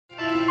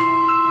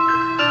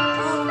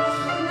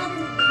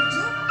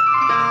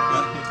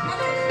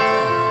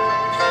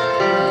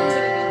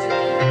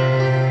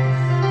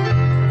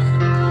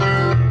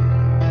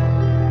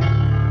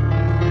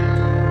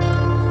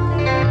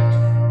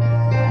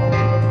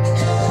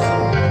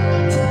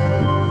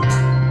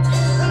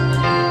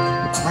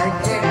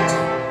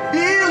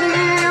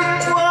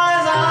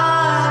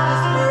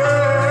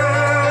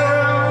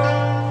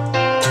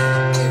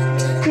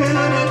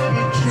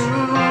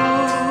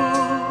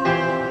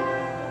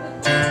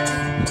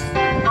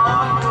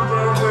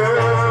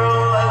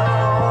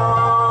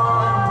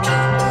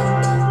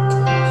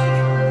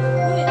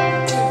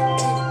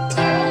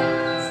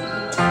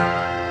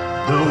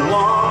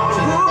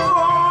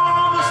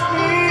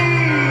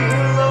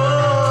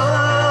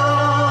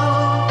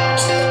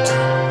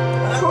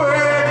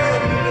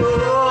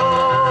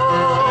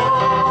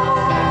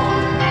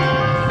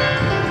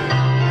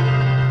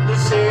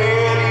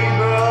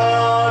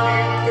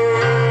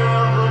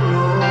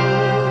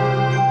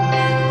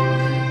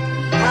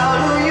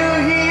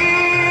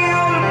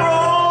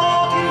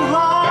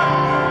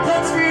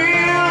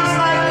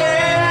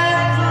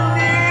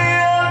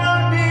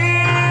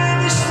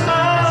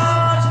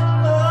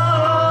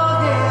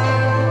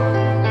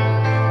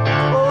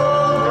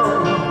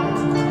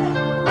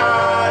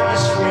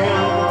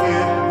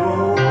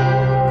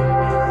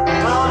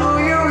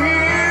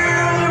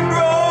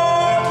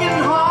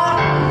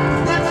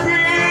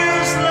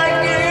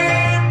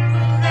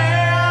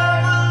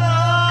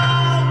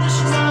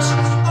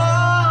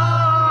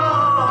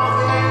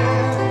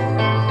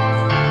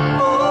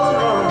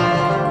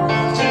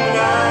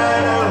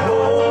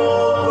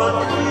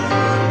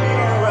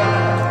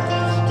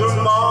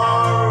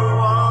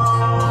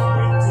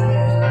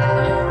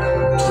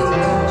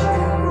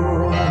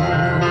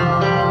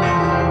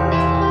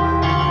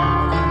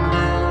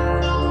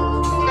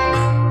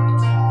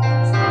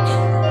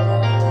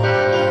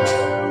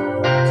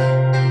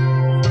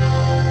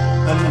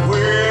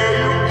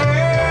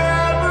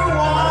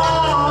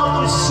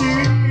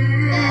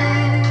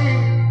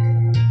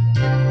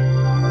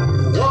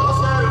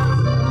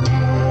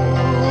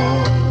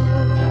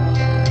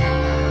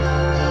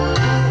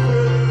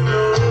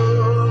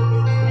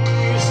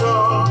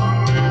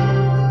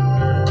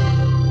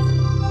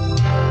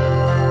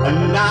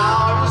And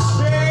now you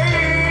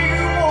say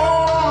you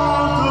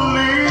want to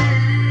leave.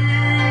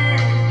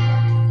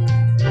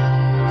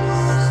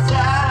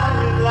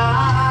 Standing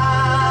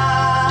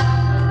line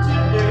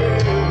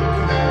today.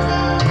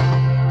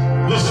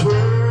 This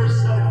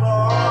verse I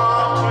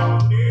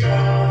thought you'd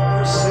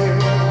never say.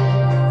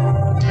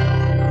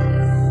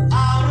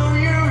 How do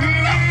you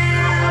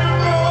heal a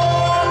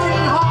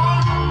broken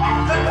heart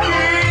that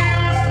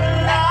feels the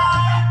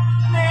light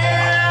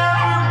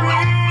never be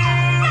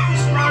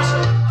this much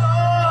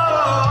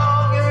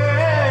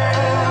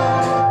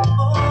again?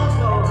 Oh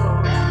no,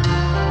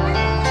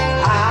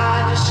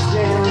 I just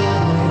can't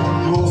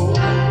let go.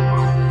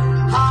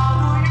 How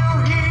do you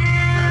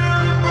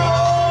heal a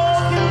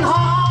broken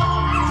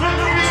heart that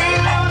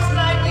feels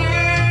like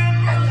it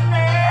can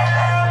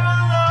never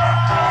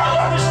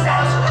love this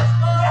much again?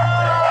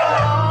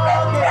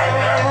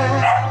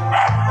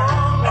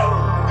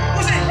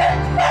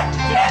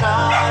 Tonight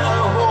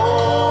I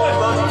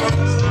hope that you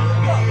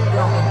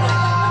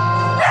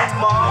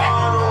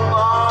tomorrow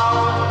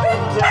I'll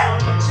be down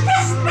to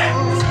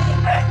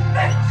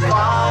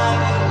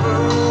find it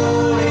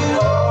brewing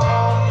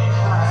all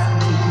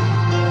behind me.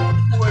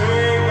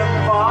 Wake and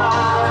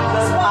find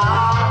that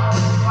I'm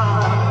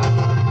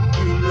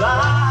you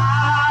lie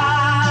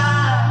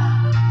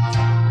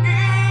in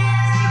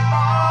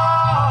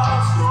my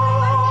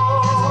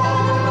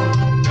soul,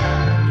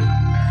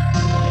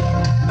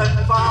 and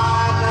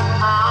find that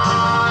I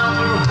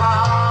knew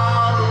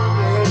how to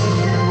let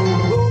you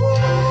go.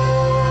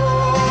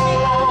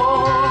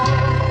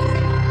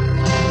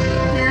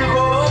 You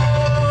go.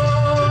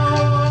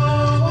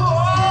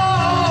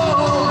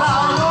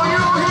 How do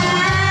you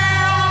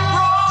heal a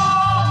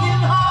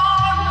broken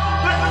heart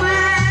that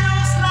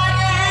feels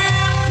like it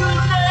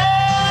could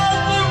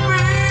never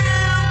be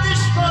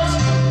this much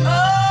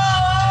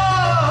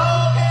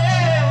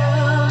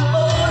again?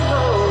 Oh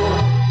no,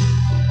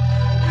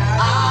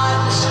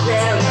 I just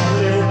can't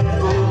let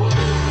go.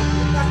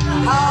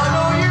 How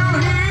do you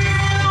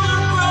heal a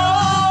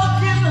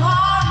broken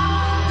heart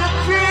that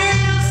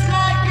feels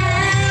like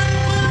it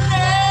could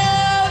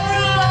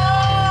never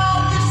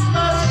love this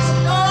much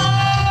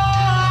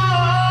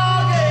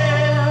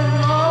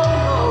again? Oh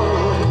no,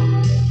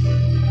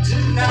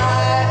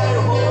 tonight I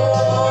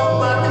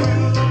hope I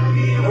could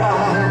be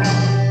right.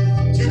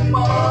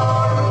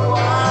 Tomorrow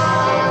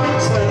I'll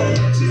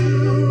return to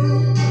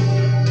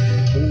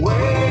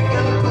wake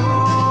and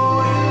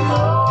put it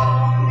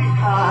all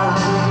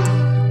behind me.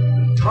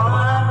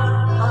 Find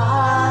that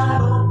I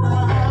know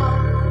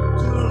how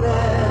to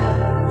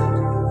let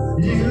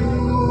you